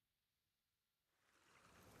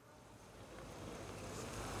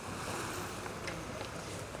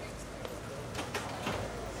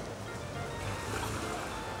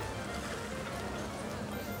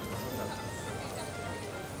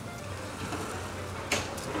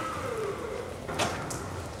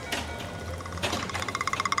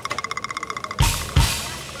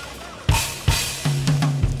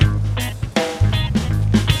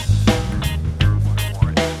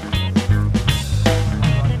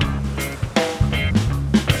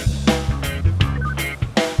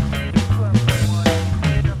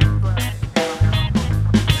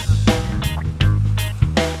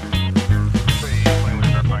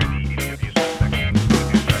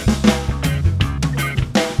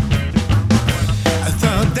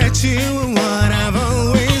you are what I've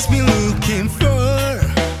always been looking for.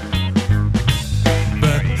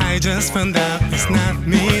 But I just found out it's not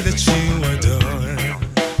me that you adore.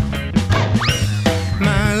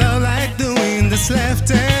 My love like the wind that's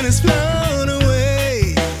left and it's flown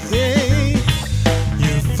away.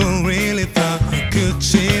 You fool really thought you could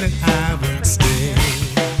cheat and I would stay.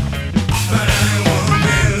 But I won't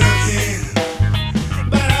be looking.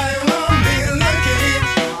 But I won't be looking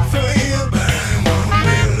for you. But I won't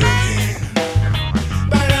be looking.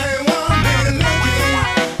 But I won't be looking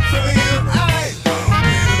for you. I won't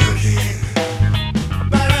be looking.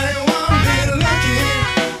 But I won't be looking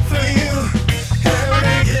for you ever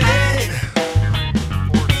again.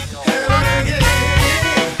 Ever again.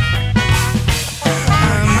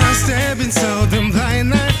 I must have been so damn blind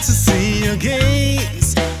not to see your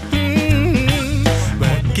gaze.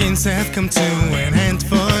 But games have come to an end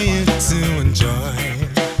for you to enjoy.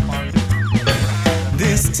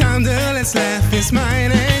 This time the last laugh is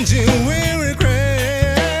mine and you will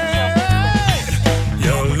regret.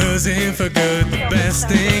 You're losing for good, the best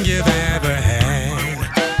thing you've ever had.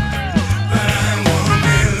 But I won't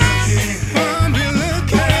be looking. Won't be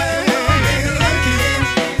looking. Won't be looking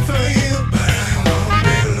for you. But I won't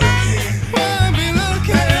be looking. Won't be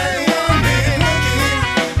looking. Won't be looking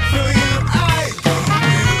for you. I won't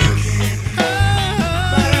be looking.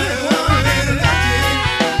 But I won't be looking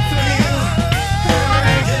for you ever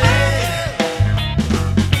again.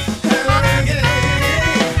 Ever again.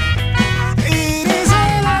 It is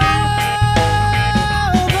all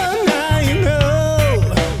over now, you know.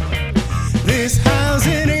 This house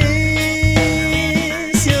it is.